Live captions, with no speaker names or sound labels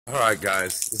All right,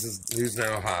 guys, this is News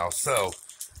Now Ohio. So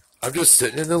I'm just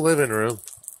sitting in the living room.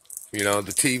 The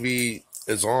TV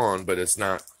is on, but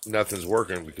nothing's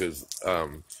working because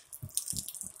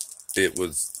it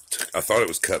was. I thought it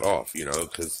was cut off.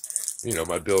 Because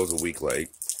my bill is a week late.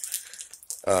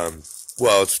 Um,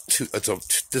 well, it's two.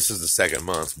 This is the second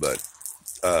month, but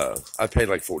I paid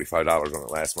like $45 on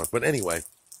it last month. But anyway,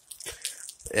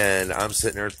 and I'm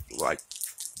sitting there like,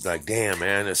 damn,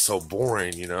 man, it's so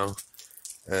boring.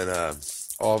 And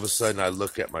all of a sudden, I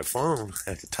look at my phone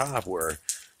at the top where,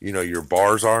 your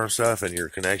bars are and stuff, and your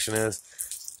connection is,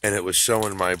 and it was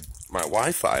showing my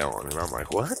Wi-Fi on, and I'm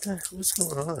like, what's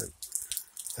going on?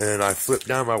 And I flipped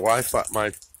down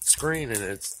my screen,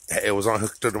 and it was on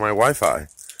hooked up to my Wi-Fi.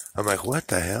 I'm like, what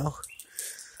the hell?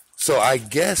 So I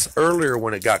guess earlier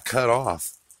when it got cut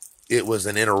off, it was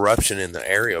an interruption in the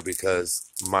area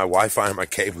because my Wi-Fi and my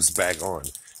cable's back on.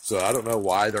 So I don't know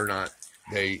why they're not.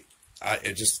 They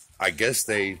I guess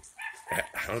I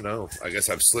don't know. I guess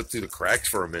I've slipped through the cracks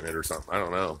for a minute or something. I don't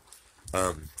know.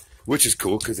 Which is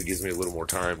cool because it gives me a little more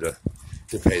time to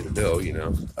pay the bill.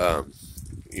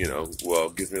 Well,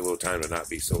 it gives me a little time to not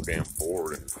be so damn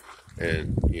bored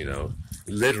and it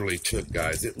literally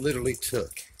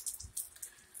took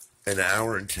an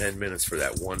hour and 10 minutes for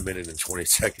that 1 minute and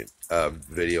 20-second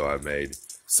video I made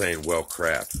saying, well,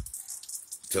 crap,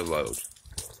 to load.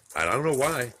 I don't know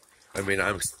why. I mean, I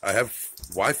have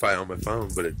Wi-Fi on my phone,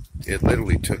 but it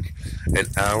literally took an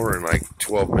hour and like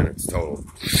 12 minutes total,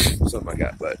 something like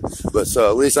that. But so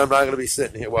at least I'm not going to be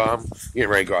sitting here while I'm getting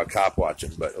ready to go out cop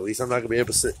watching. But at least I'm not going to be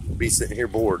able to be sitting here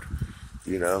bored,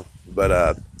 But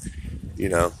I've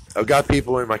got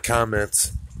people in my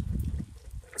comments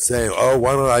saying, "Oh,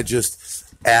 why don't I just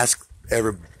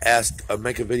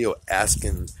make a video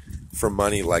asking for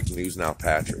money like News Now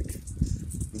Patrick?"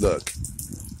 Look,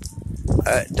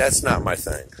 that's not my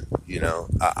thing.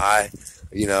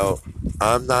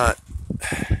 I'm not.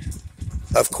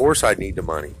 Of course, I need the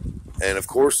money, and of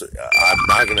course, I'm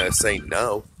not going to say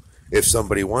no. If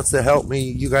somebody wants to help me,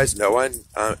 you guys know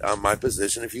I'm my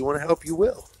position. If you want to help, you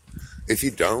will. If you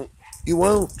don't, you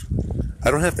won't. I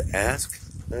don't have to ask,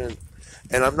 and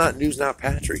I'm not News Now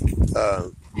Patrick.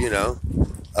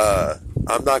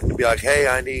 I'm not going to be like, hey,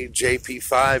 I need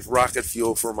JP5 rocket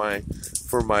fuel for my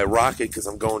rocket because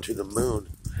I'm going to the moon,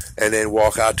 and then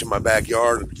walk out to my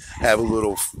backyard and have a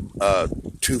little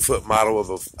 2-foot model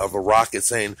of a rocket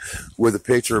saying with a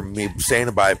picture of me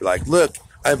standing by it, like, look,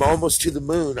 I'm almost to the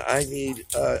moon. I need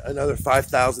another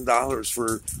 $5,000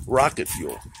 for rocket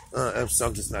fuel. I'm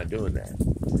just not doing that.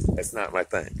 That's not my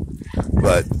thing.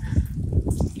 But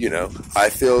I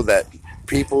feel that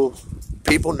people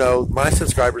know, my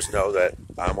subscribers know that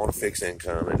I'm on a fixed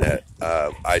income and that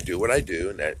I do what I do,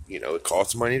 and that it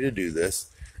costs money to do this.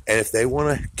 And if they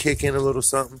want to kick in a little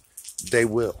something, they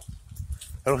will.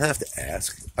 I don't have to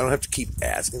ask. I don't have to keep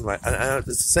asking. It's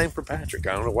the same for Patrick.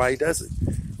 I don't know why he does it.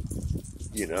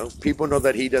 People know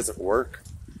that he doesn't work.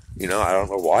 I don't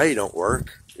know why he don't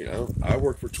work. I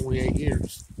worked for 28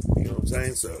 years. You know what I'm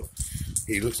saying? So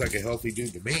he looks like a healthy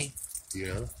dude to me.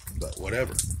 But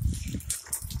whatever.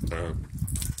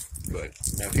 But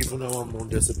now people know I'm on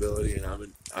disability and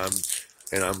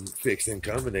I'm fixed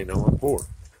income, and they know I'm poor.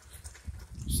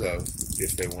 So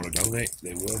if they want to donate,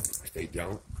 they will. If they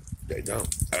don't, they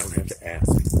don't. I don't have to ask.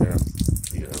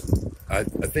 I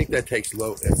think that takes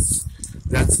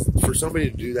that's for somebody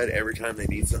to do that every time they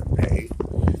need something paid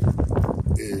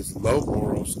is low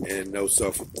morals and no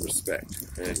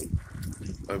self-respect. And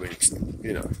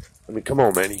come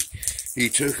on, man. He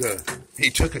took a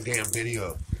damn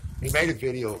video. He made a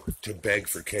video to beg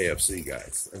for KFC,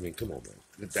 guys. Come on,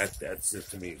 man. That's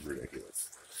just, to me, ridiculous.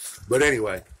 But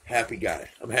anyway, happy guy.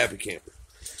 I'm a happy camper.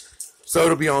 So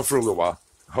it'll be on for a little while.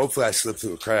 Hopefully I slip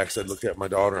through the cracks. I looked at my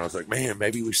daughter and I was like, man,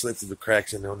 maybe we slip through the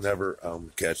cracks and they'll never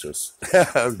catch us.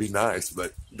 That would be nice,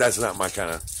 but that's not my kind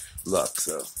of luck,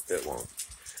 so it won't.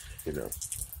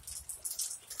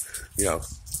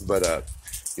 But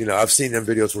I've seen them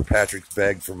videos where Patrick's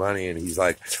begged for money and he's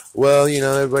like, well,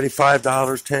 everybody $5,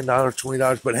 $10,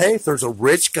 $20. But hey, if there's a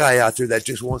rich guy out there that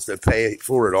just wants to pay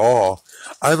for it all,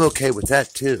 I'm okay with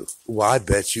that too. Well, I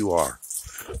bet you are.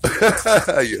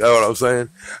 You know what I'm saying?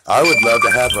 I would love to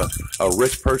have a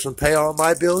rich person pay all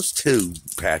my bills too,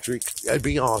 Patrick. That'd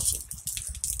be awesome.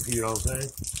 You know what I'm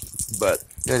saying? But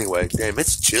anyway, damn,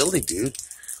 it's chilly, dude.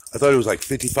 I thought it was like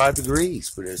 55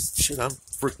 degrees, but I'm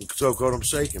freaking so cold I'm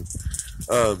shaking.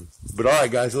 But all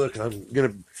right, guys, look, I'm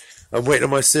waiting on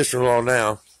my sister-in-law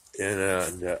now,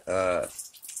 and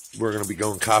we're gonna be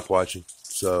going cop watching.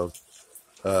 So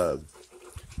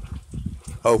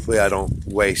hopefully I don't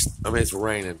waste. It's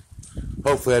raining.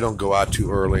 hopefully I don't go out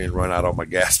too early and run out all my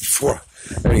gas before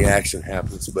any action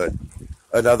happens. But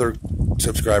another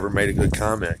subscriber made a good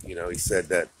comment. You know, he said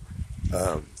that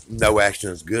no action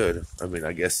is good. I mean,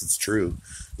 I guess it's true.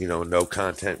 You know, no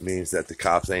content means that the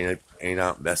cops ain't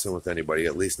out messing with anybody,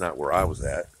 at least not where I was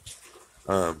at.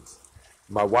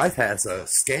 My wife has a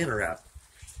scanner app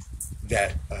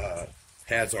that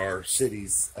has our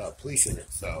city's police in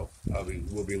it, so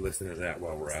we'll be listening to that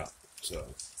while we're out. So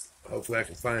hopefully I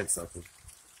can find something.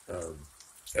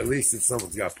 At least if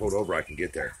someone's got pulled over, I can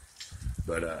get there.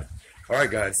 But all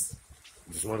right, guys,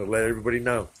 just want to let everybody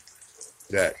know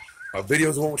that our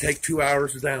videos won't take 2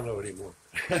 hours to download anymore.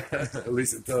 At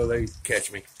least until they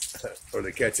catch me, or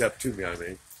they catch up to me, I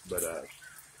mean. But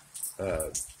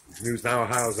News Now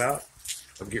Ohio's out.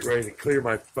 I'm getting ready to clear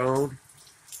my phone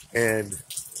and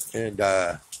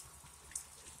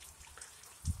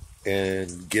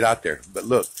get out there. But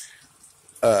look,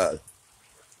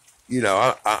 you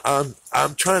know,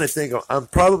 I'm trying to think. I'm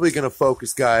probably going to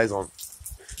focus, guys, on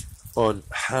I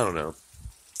don't know.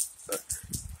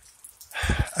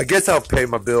 I guess I'll pay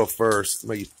my bill first,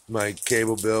 my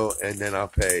cable bill, and then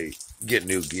I'll get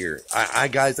new gear.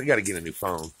 Guys, I got to get a new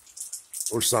phone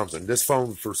or something. This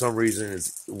phone, for some reason,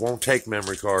 won't take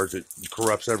memory cards. It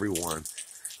corrupts every one.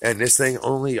 And this thing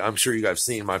only, I'm sure you guys have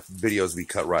seen my videos be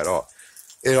cut right off.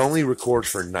 It only records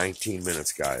for 19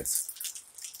 minutes, guys.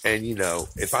 And, you know,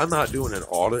 if I'm not doing an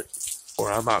audit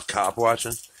or I'm out cop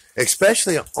watching,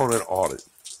 especially on an audit,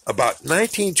 about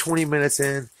 19, 20 minutes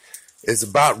in is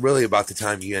really about the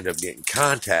time you end up getting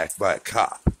contacted by a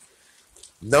cop.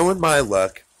 Knowing my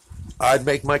luck, I'd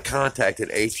make my contact at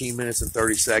 18 minutes and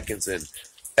 30 seconds, and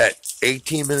at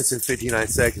 18 minutes and 59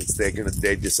 seconds,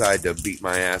 they decide to beat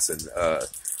my ass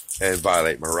and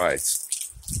violate my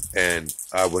rights, and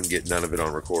I wouldn't get none of it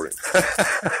on recording.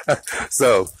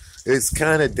 So it's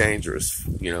kind of dangerous,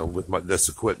 you know, with this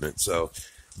equipment. So,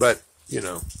 but you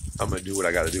know, I'm gonna do what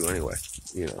I got to do anyway,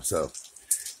 you know. So,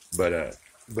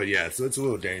 but yeah, so it's a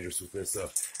little dangerous with this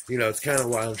stuff. You know, it's kind of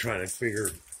why I'm trying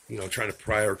to trying to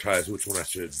prioritize which one I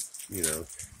should, you know,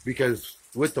 because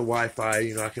with the Wi-Fi,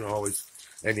 you know, I can always,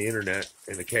 and the internet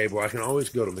and the cable, I can always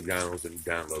go to McDonald's and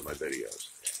download my videos.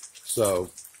 So,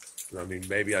 I mean,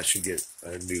 maybe I should get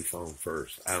a new phone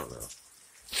first. I don't know.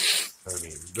 I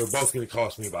mean, they're both going to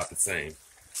cost me about the same.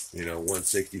 You know,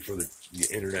 $160 for the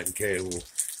internet and cable,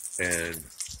 and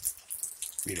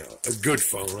you know, a good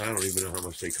phone. I don't even know how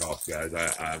much they cost, guys.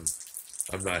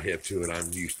 I'm not hip to it.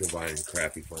 I'm used to buying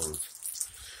crappy phones.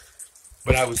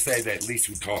 But I would say that at least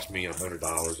it would cost me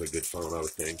 $100 a good phone, I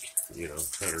would think. You know,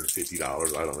 $150.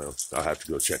 I don't know. I'll have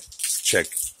to go check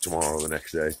tomorrow or the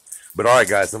next day. But all right,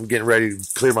 guys, I'm getting ready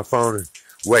to clear my phone and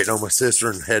waiting on my sister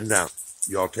and heading out.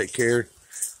 Y'all take care,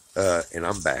 and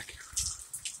I'm back.